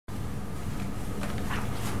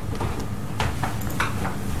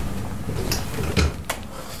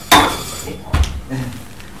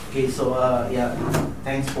Okay, so yeah,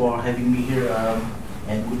 thanks for having me here,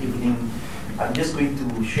 and good evening. I'm just going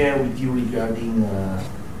to share with you regarding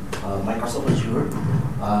Microsoft Azure.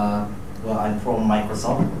 Well, I'm from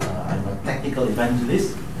Microsoft. I'm a technical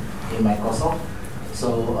evangelist in Microsoft.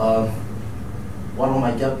 So one of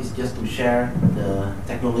my job is just to share the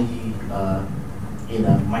technology in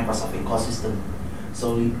a Microsoft ecosystem.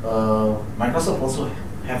 So Microsoft also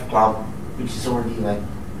have cloud, which is already like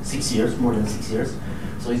 6 years, more than 6 years.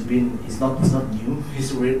 So it's not new.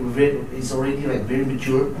 It's already like very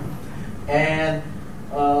mature. And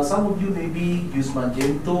some of you maybe use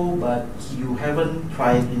Magento, but you haven't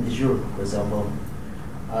tried in Azure, for example.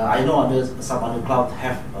 I know some other cloud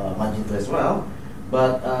have Magento as well,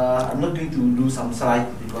 but I'm not going to do some slide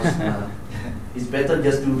because it's better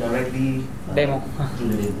just do directly demo to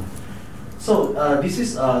the demo. So this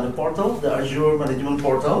is the portal, the Azure Management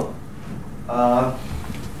Portal.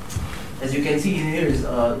 As you can see in here is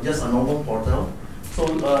just a normal portal. So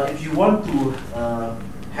if you want to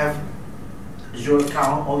have Azure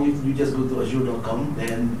account, all you just go to azure.com,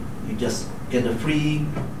 then you just get a free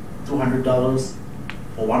 $200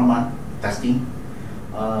 for 1 month testing.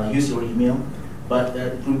 Use your email, but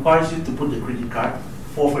it requires you to put the credit card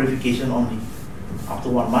for verification only.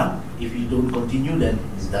 After 1 month, if you don't continue, then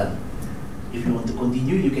it's done. If you want to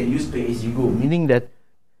continue, you can use pay as you go, meaning that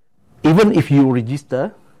even if you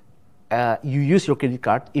register, you use your credit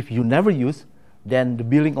card. If you never use, then the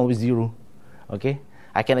billing always zero. Okay,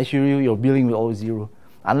 I can assure you, your billing will always zero.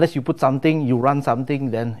 Unless you put something, you run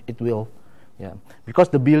something, then it will. Yeah, because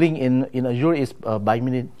the billing in Azure is by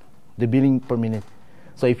minute, the billing per minute.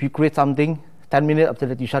 So if you create something, 10 minutes after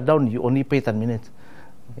that you shut down, you only pay 10 minutes.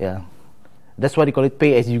 Yeah, that's why they call it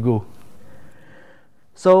pay as you go.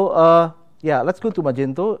 So yeah, let's go to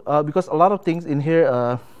Magento because a lot of things in here.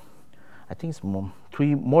 I think it's more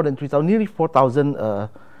than 3,000, nearly 4,000.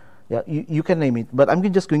 Yeah, you can name it. But I'm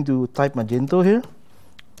just going to type Magento here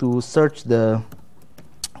to search the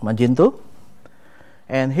Magento.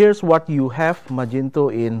 And here's what you have Magento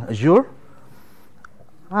in Azure.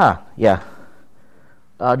 Yeah.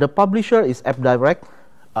 The publisher is AppDirect,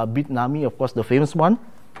 Bitnami, of course, the famous one.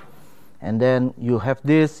 And then you have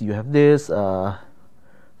this,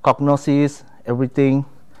 Cognosis, everything.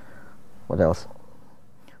 What else?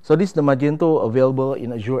 So this is the Magento available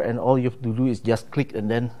in Azure, and all you have to do is just click and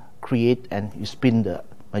then create, and you spin the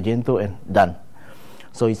Magento and done.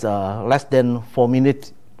 So it's less than 4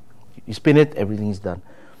 minutes. You spin it, everything is done.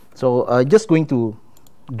 So just going to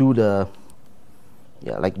do the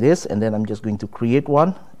like this, and then I'm just going to create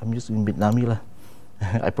one. I'm just doing Bitnami lah.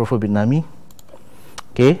 I prefer Bitnami.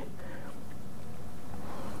 Okay.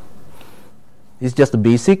 It's just the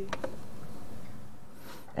basic.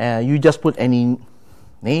 You just put any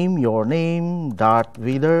name, your name, Darth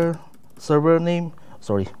Vader, server name.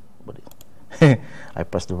 Sorry, I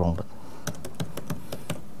pressed the wrong button.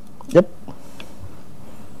 Yep.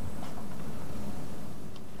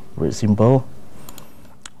 Very simple.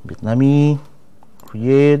 Bitnami,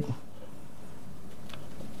 create.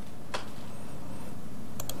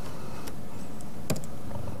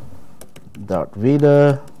 Darth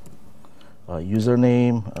Vader,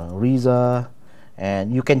 username, Riza.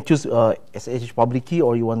 And you can choose SSH public key,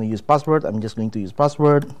 or you want to use password. I'm just going to use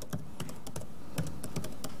password.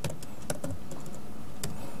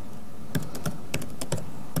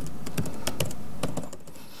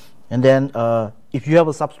 And then if you have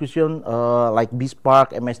a subscription like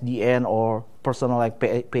Bespark, MSDN, or personal like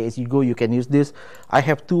pay as you go, you can use this. I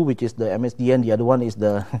have two, which is the MSDN. The other one is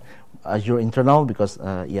the Azure internal, because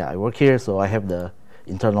yeah, I work here, so I have the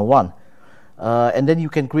internal one. And then you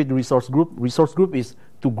can create the resource group. Resource group is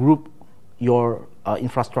to group your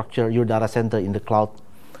infrastructure, your data center in the cloud.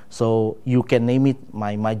 So you can name it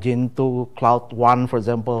my Magento Cloud 1, for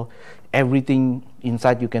example. Everything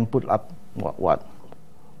inside you can put up what?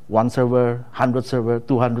 1 server, 100 server,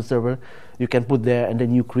 200 server. You can put there, and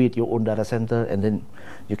then you create your own data center, and then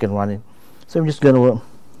you can run it. So I'm just gonna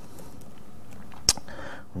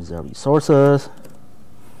reserve resources.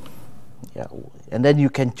 Yeah, and then you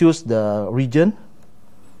can choose the region.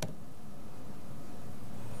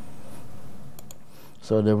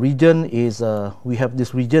 So the region is we have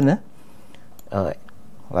this region,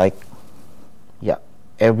 like yeah,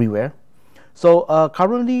 everywhere. So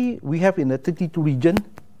currently we have in the 32 region.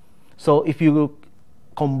 So if you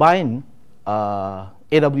combine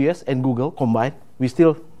AWS and Google combined, we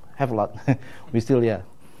still have a lot. We still, yeah.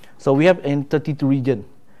 So we have in 32 region,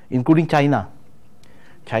 including China,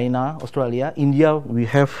 Australia, India. We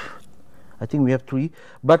have, I think we have 3.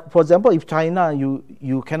 But for example, if China,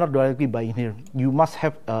 you cannot directly buy in here. You must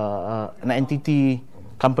have an entity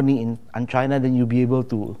company in China, then you'll be able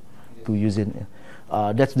to use it.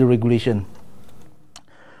 That's the regulation.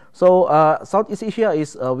 So Southeast Asia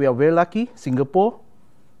is we are very lucky. Singapore,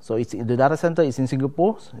 so it's the data center is in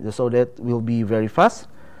Singapore, so that will be very fast.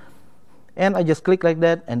 And I just click like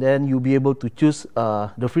that, and then you'll be able to choose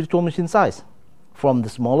the virtual machine size from the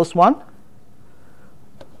smallest one.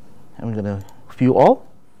 I'm gonna view all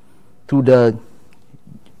to the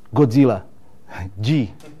Godzilla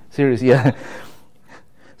G series, yeah.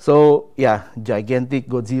 So yeah, gigantic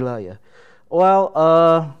Godzilla, yeah.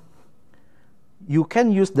 Well, you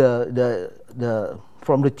can use the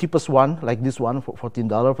from the cheapest one, like this one for $14,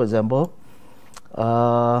 for example.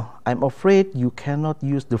 I'm afraid you cannot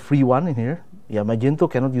use the free one in here. Yeah, Magento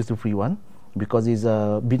cannot use the free one because it's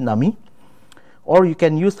a Vietnamese. Or you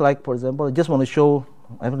can use, like, for example, I just want to show.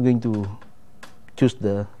 I'm going to choose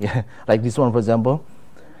the like this one, for example.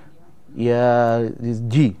 Yeah, this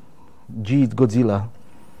G is Godzilla,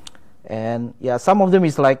 and yeah, some of them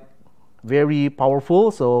is like very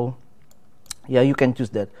powerful. So yeah, you can choose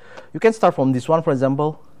that. You can start from this one, for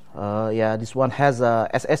example. Yeah, this one has a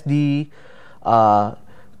SSD,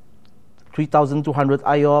 3200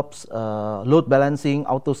 IOPS, load balancing,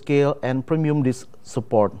 auto scale, and premium disk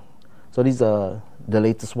support. So this is the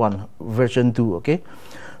latest one, version 2. Okay,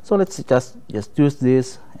 so let's just choose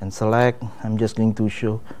this and select. I'm just going to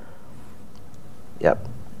show. Yep.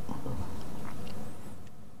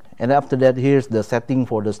 And after that, here's the setting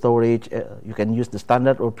for the storage. You can use the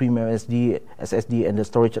standard or premium SSD and the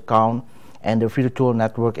storage account and the virtual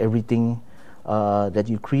network, everything that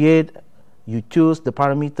you create. You choose the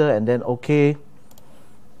parameter and then OK.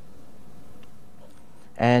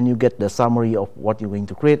 And you get the summary of what you're going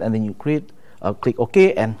to create, and then you click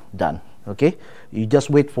OK and done. Okay, you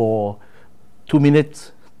just wait for 2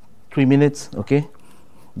 minutes, 3 minutes. Okay,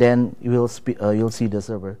 then you will you'll see the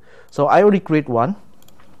server. So I already create one,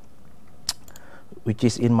 which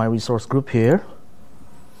is in my resource group here.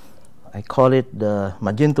 I call it the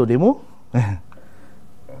Magento demo.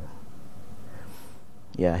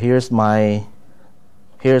 Yeah, here's my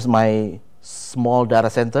small data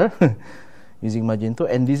center using Magento,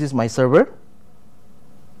 and this is my server.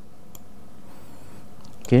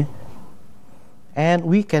 Okay, and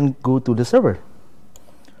we can go to the server.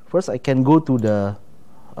 First, I can go to the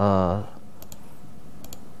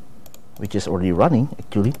which is already running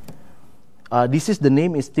actually. This is the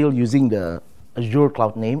name is still using the Azure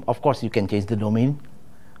cloud name. Of course, you can change the domain,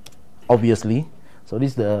 obviously. So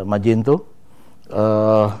this is the Magento.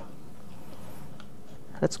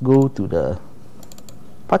 Let's go to the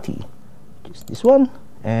party. Just this one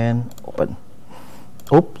and open.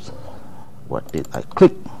 Oops, what did I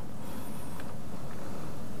click?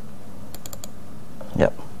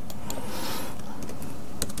 Yep.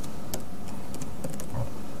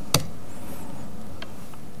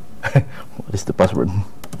 What is the password?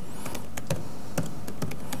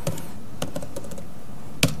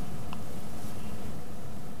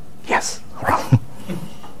 Yes, wrong.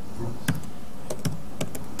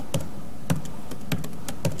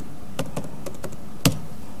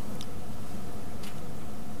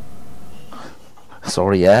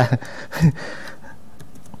 Sorry, yeah.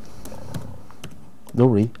 Don't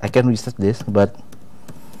worry, I can reset this, but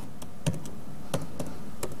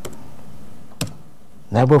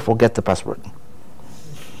never forget the password.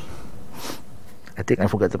 I think I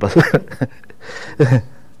forgot the password.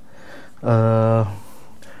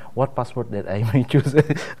 What password that I may choose?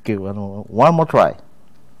 Okay, one more try.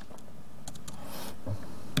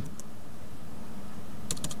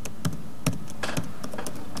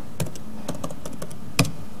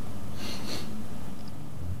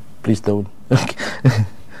 Please don't.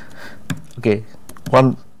 Okay,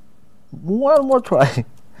 one more try.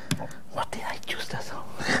 What did I choose that song?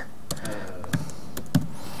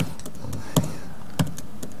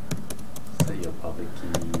 Say your public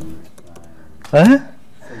key. Huh?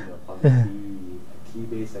 Say your public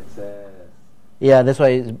key-based access. Yeah, that's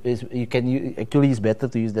why you can actually it's better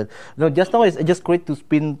to use that. No, just now it's just great to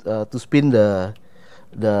spin the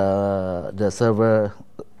server.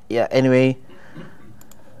 Yeah. Anyway.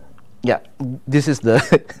 Yeah, this is the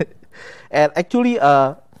and actually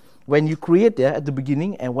when you create at the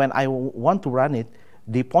beginning, and when I want to run it,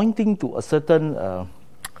 they pointing to a certain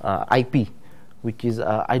IP, which is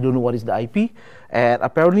I don't know what is the IP, and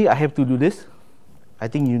apparently I have to do this. I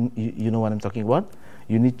think you know what I'm talking about.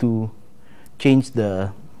 You need to change the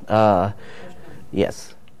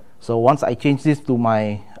yes. So once I change this to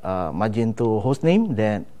my Magento hostname,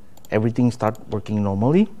 then everything start working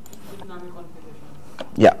normally.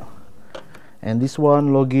 Yeah. And this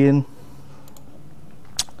one, login.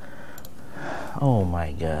 Oh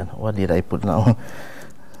my god, what did I put now?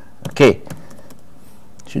 Okay,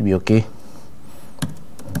 should be okay.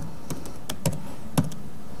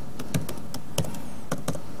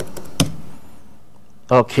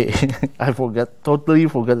 Okay, totally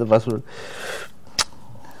forgot the password.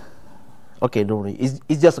 Okay, don't worry,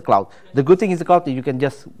 it's just a cloud. The good thing is the cloud, you can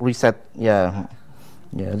just reset. Yeah,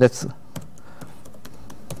 yeah, that's.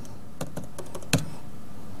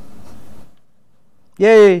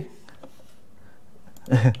 Yay!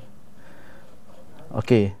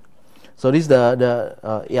 Okay, so this is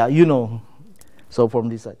the yeah, you know, so from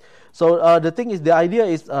this side. So the thing is, the idea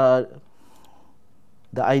is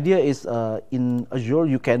in Azure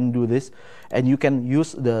you can do this, and you can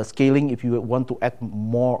use the scaling if you want to add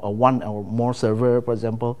more one or more server, for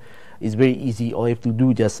example. It's very easy. All you have to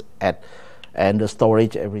do just add, and the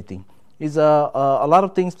storage, everything. It's a lot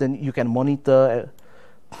of things. Then you can monitor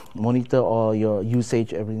all your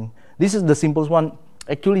usage, everything. This is the simplest one.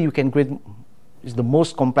 Actually, you can create. It's the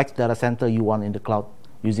most complex data center you want in the cloud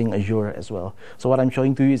using Azure as well. So what I'm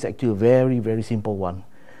showing to you is actually a very, very simple one.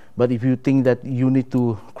 But if you think that you need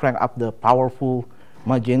to crank up the powerful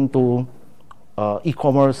Magento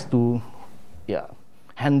e-commerce to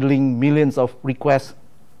handling millions of requests,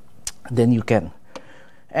 then you can.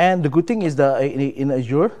 And the good thing is that in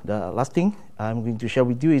Azure, the last thing I'm going to share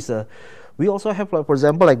with you is we also have, like, for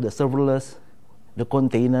example, like the serverless, the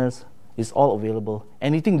containers, is all available.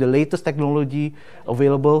 Anything, the latest technology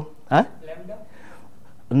available. Huh?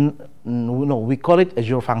 Lambda? No, we call it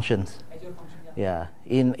Azure Functions. Azure Functions, yeah.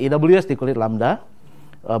 In AWS, they call it Lambda,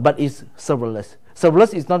 but it's serverless.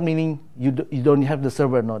 Serverless is not meaning you don't have the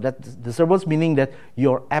server. No, that the serverless meaning that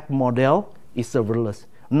your app model is serverless,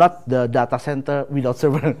 not the data center without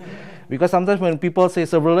server. Because sometimes when people say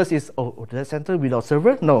serverless is data center without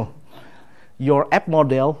server, no, your app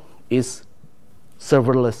model is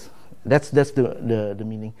serverless. That's the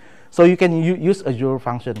meaning. So you can use Azure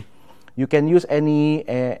Function. You can use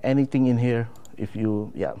anything in here. If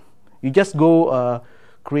you you just go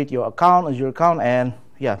create your account, Azure account, and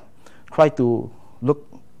try to look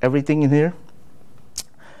everything in here.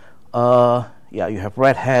 You have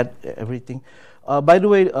Red Hat, everything. By the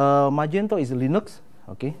way, Magento is Linux.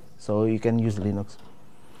 Okay, so you can use Linux,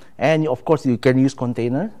 and of course you can use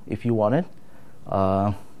container if you want it.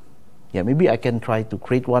 Maybe I can try to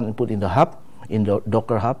create one and put in the hub, in the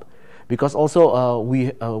Docker hub, because also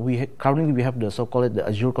currently we have the so-called the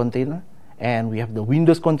Azure container, and we have the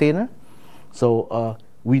Windows container. So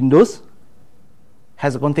Windows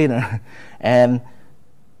has a container, and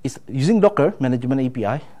it's using Docker management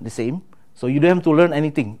API, the same. So you don't have to learn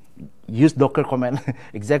anything. Use Docker command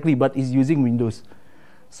exactly, but it's using Windows.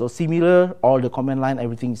 So similar, all the command line,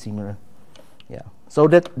 everything is similar. Yeah. So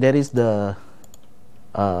that is the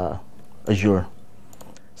Azure.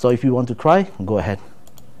 So if you want to try, go ahead.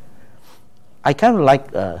 I kind of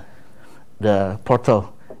like the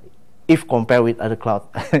portal if compared with other cloud.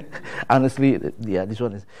 Honestly, this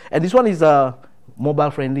one is, and this one is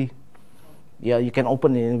mobile friendly. Yeah, you can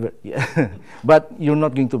open it, but you're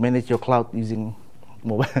not going to manage your cloud using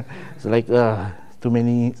mobile. It's like too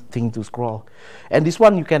many things to scroll. And this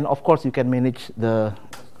one, you can, of course, you can manage the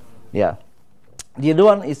The other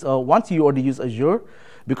one is once you already use Azure,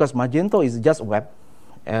 because Magento is just web.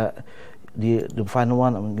 The final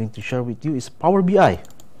one I'm going to share with you is Power BI.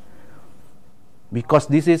 Because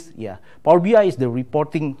this is Power BI is the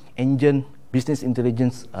reporting engine, business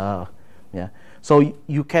intelligence. So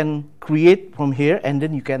you can create from here, and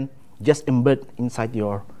then you can just embed inside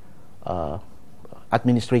your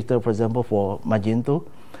administrator, for example, for Magento,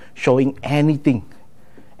 showing anything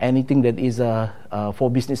that is for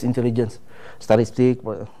business intelligence, statistic.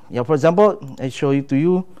 For example, I show it to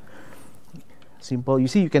you. Simple. You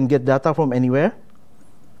see, you can get data from anywhere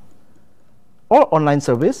or online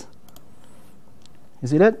service. You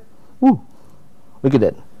see that? Ooh, look at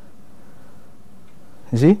that.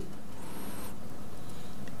 You see?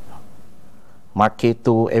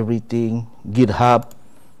 Marketo, everything, GitHub.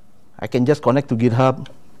 I can just connect to GitHub.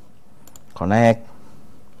 Connect.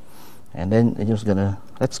 And then I'm just gonna,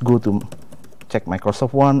 let's go to check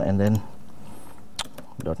Microsoft one, and then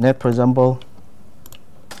 .NET, for example.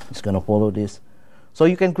 It's gonna follow this. So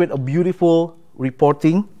you can create a beautiful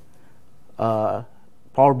reporting Power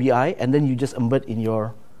BI, and then you just embed in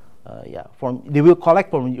your they will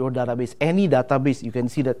collect from your database. Any database, you can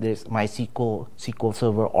see that there's MySQL, SQL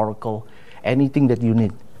Server, Oracle, anything that you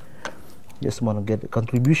need. Just want to get the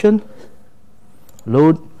contribution,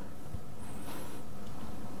 load,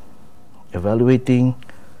 evaluating,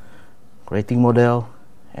 creating model,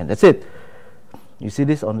 and that's it. You see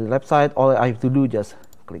this on the left side. All I have to do just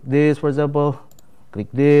click this, for example, click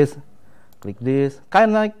this,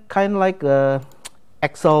 kind of like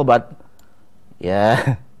Excel, but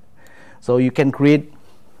yeah. So you can create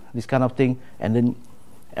this kind of thing and then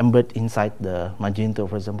embed inside the Magento,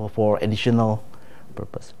 for example, for additional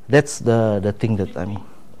purpose. That's the thing that I'm.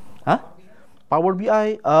 Huh? Power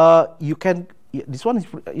BI. You can. This one is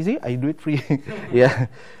free. You see, I do it free. Yeah.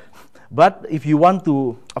 But if you want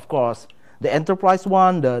to, of course, the enterprise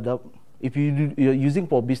one, if you're using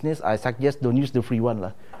for business, I suggest don't use the free one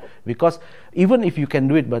lah, because even if you can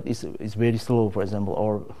do it, but it's very slow, for example,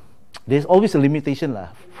 or there's always a limitation lah.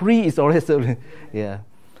 Free is always a, yeah.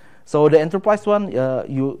 So the enterprise one,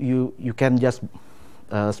 you can just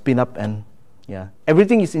spin up and yeah,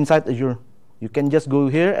 everything is inside Azure. You can just go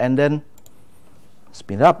here and then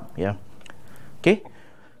spin up. Yeah. Okay.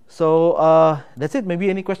 So that's it. Maybe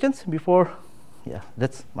any questions before? Yeah,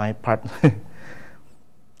 that's my part.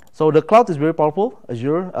 So the cloud is very powerful,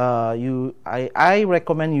 Azure. I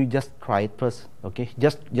recommend you just try it first. Okay,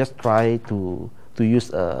 just try to use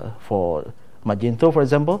for Magento, for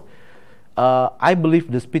example. I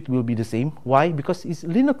believe the speed will be the same. Why? Because it's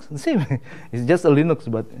Linux, the same. It's just a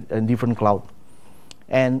Linux, but a different cloud,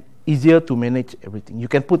 and easier to manage everything. You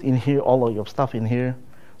can put in here all of your stuff in here,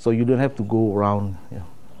 so you don't have to go around. Yeah.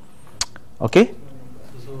 Okay.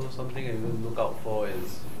 So something I will look out for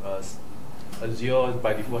is Azure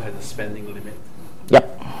by default has a spending limit.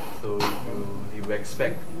 Yep. So you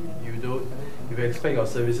expect your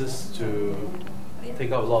services to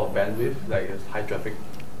take up a lot of bandwidth, like a high traffic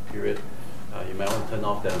period. You might want to turn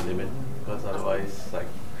off that limit, because otherwise, like,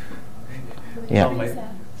 yeah,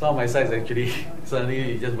 some of my sites actually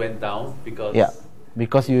suddenly it just went down because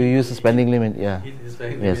you use the spending limit. Yeah. Hit the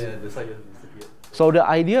spending limit and the site just disappeared. So the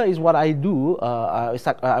idea is what I do. I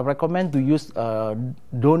recommend to use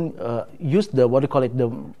don't use the what do you call it,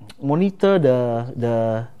 the monitor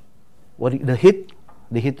the hit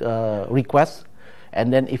request,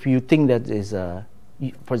 and then if you think that is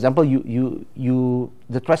for example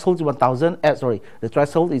the threshold is 1,000. Sorry, the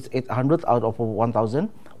threshold is 800 out of 1,000.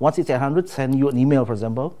 Once it's 800, send you an email, for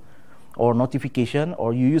example, or notification,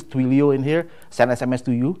 or you use Twilio in here, send SMS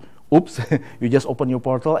to you. Oops, you just open your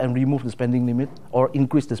portal and remove the spending limit or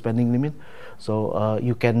increase the spending limit. So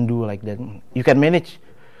you can do like that. You can manage.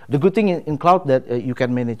 The good thing in cloud that you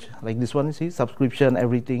can manage, like this one, you see, subscription,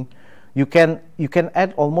 everything. You can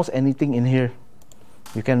add almost anything in here.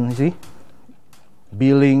 You can see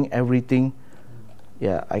billing, everything.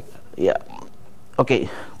 Yeah, okay,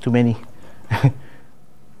 too many.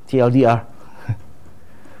 TLDR.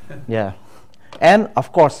 Yeah, and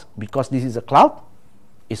of course, because this is a cloud,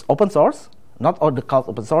 it's open source. Not all the cloud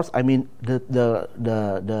open source. I mean the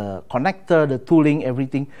connector, the tooling,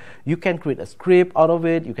 everything. You can create a script out of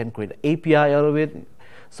it. You can create an API out of it.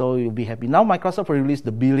 So you'll be happy. Now Microsoft released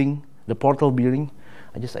the billing, the portal billing.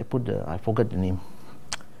 I forgot the name.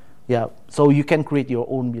 Yeah, so you can create your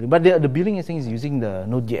own billing. But the billing is using the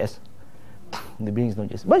Node.js. The billing is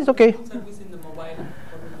Node.js, but it's okay. Service in the mobile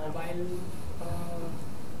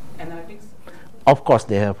analytics. Of course,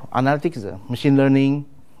 they have analytics, machine learning,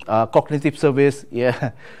 cognitive service.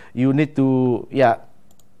 Yeah, you need to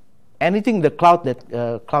anything the cloud that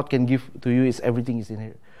cloud can give to you is everything is in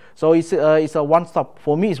here. So it's a one stop.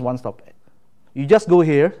 For me, it's one stop. You just go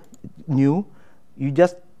here, new. You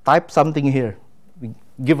just type something here.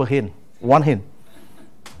 Give a hint, one hint.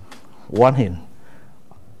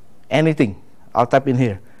 Anything, I'll type in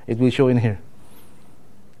here. It will show in here,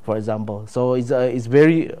 for example. So it's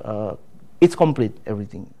very it's complete,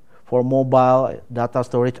 everything for mobile, data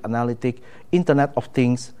storage, analytic, Internet of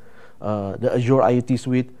Things, the Azure IoT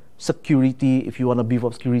suite, security. If you want to beef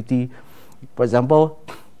up security, for example,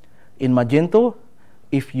 in Magento,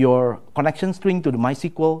 if your connection string to the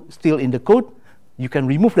MySQL is still in the code, you can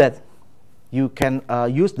remove that. You can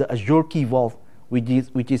use the Azure Key Vault, which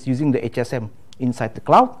is using the HSM inside the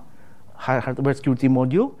cloud, hardware security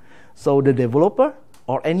module. So the developer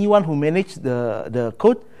or anyone who manages the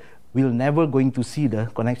code will never going to see the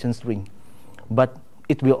connection string, but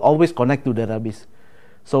it will always connect to the database.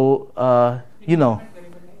 So you know,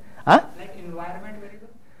 Like environment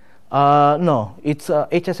variable? No, it's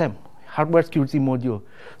HSM, hardware security module.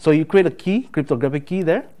 So you create a key, cryptographic key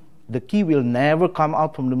there. The key will never come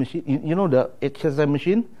out from the machine. You know the HSM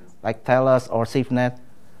machine, like Talos or SafeNet,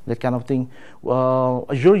 that kind of thing.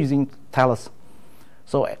 Azure using Talos.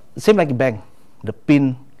 So same like a bank, the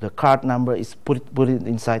PIN, the card number is put it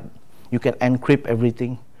inside. You can encrypt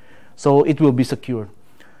everything, so it will be secure.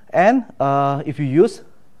 And if you use,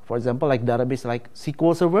 for example, like database like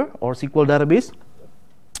SQL Server or SQL database,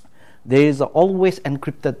 there is always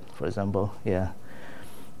encrypted, for example. Yeah.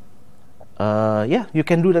 Yeah, you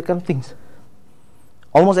can do that kind of things.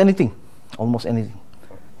 Almost anything.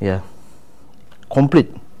 Yeah.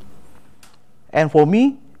 complete. And for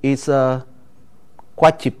me, it's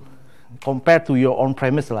quite cheap compared to your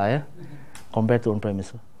on-premise lah. Yeah? Compared to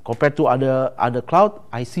on-premise, compared to other cloud,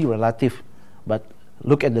 I see relative, but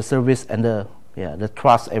look at the service and the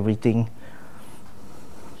trust, everything.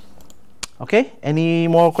 Okay, any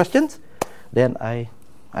more questions? Then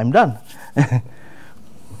I'm done. For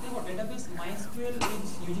database, MySQL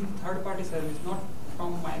is using third-party service, not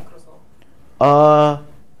from Microsoft.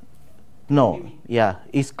 No, DB. yeah,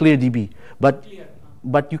 it's ClearDB, but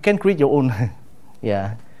you can create your own.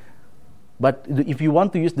 Yeah, but if you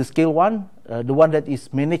want to use the scale one, the one that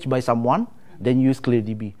is managed by someone, then use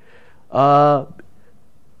ClearDB.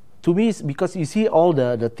 To me, it's because you see all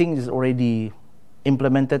the things is already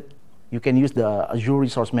implemented. You can use the Azure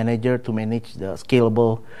Resource Manager to manage the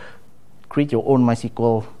scalable, create your own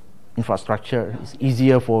MySQL infrastructure. It's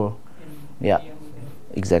easier for, yeah,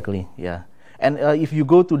 exactly, yeah. And if you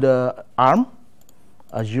go to the ARM,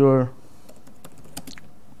 Azure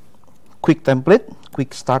Quick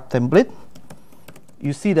Start template,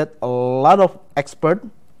 you see that a lot of expert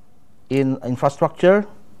in infrastructure,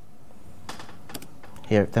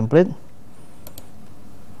 here template,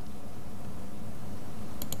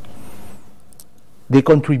 they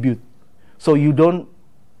contribute. So you don't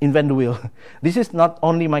invent the wheel. This is not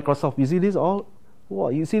only Microsoft. You see this all? Wow,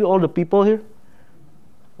 you see all the people here?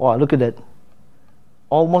 Wow, look at that.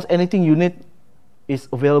 Almost anything you need is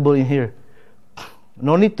available in here.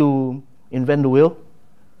 No need to invent the wheel.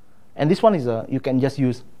 And this one is you can just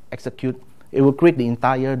use execute. It will create the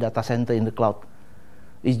entire data center in the cloud.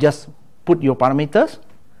 It's just put your parameters,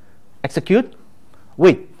 execute,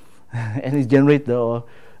 wait, and it generate the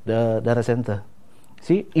data center.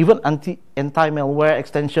 See, even anti-malware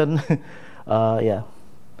extension. Yeah.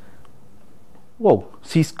 Whoa,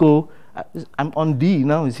 Cisco. I'm on D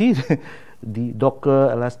now. You see, the Docker,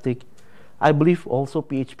 Elastic. I believe also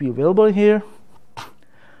PHP available here.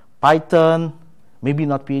 Python, maybe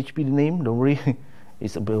not PHP the name. Don't worry,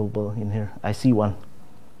 it's available in here. I see one.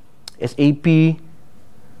 SAP.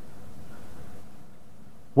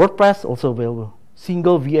 WordPress also available.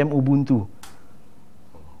 Single VM Ubuntu.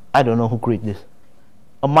 I don't know who created this.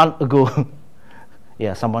 A month ago,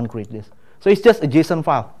 yeah, someone created this. So it's just a JSON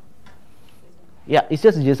file. Yeah, it's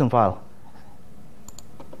just a JSON file.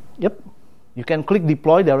 Yep, you can click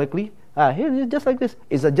deploy directly. Here, it's just like this.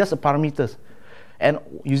 It's just a parameters, and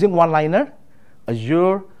using one-liner,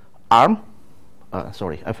 Azure ARM.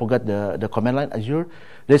 Sorry, I forgot the command line. Azure.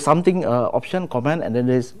 There's something option command, and then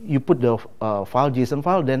there's you put the file JSON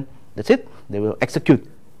file. Then that's it. They will execute.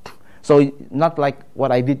 So not like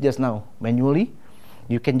what I did just now manually.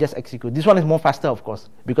 You can just execute. This one is more faster, of course,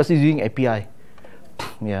 because it's using API.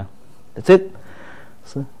 Yeah, that's it.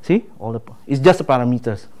 So, see, it's just the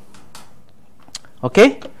parameters.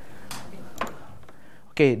 Okay.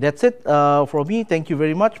 Okay, that's it for me. Thank you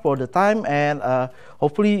very much for the time, and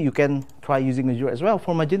hopefully you can try using Azure as well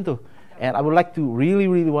for Magento. And I would like to really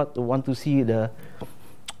want to see the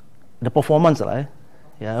performance, right?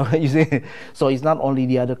 Yeah, using. So it's not only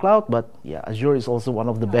the other cloud, but yeah, Azure is also one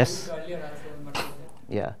of the best.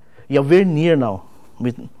 Yeah, you're very near now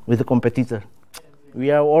with the competitor.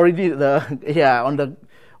 We are already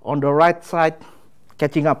on the right side,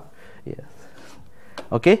 catching up. Yeah.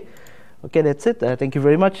 Okay, that's it. Thank you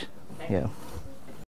very much. Yeah.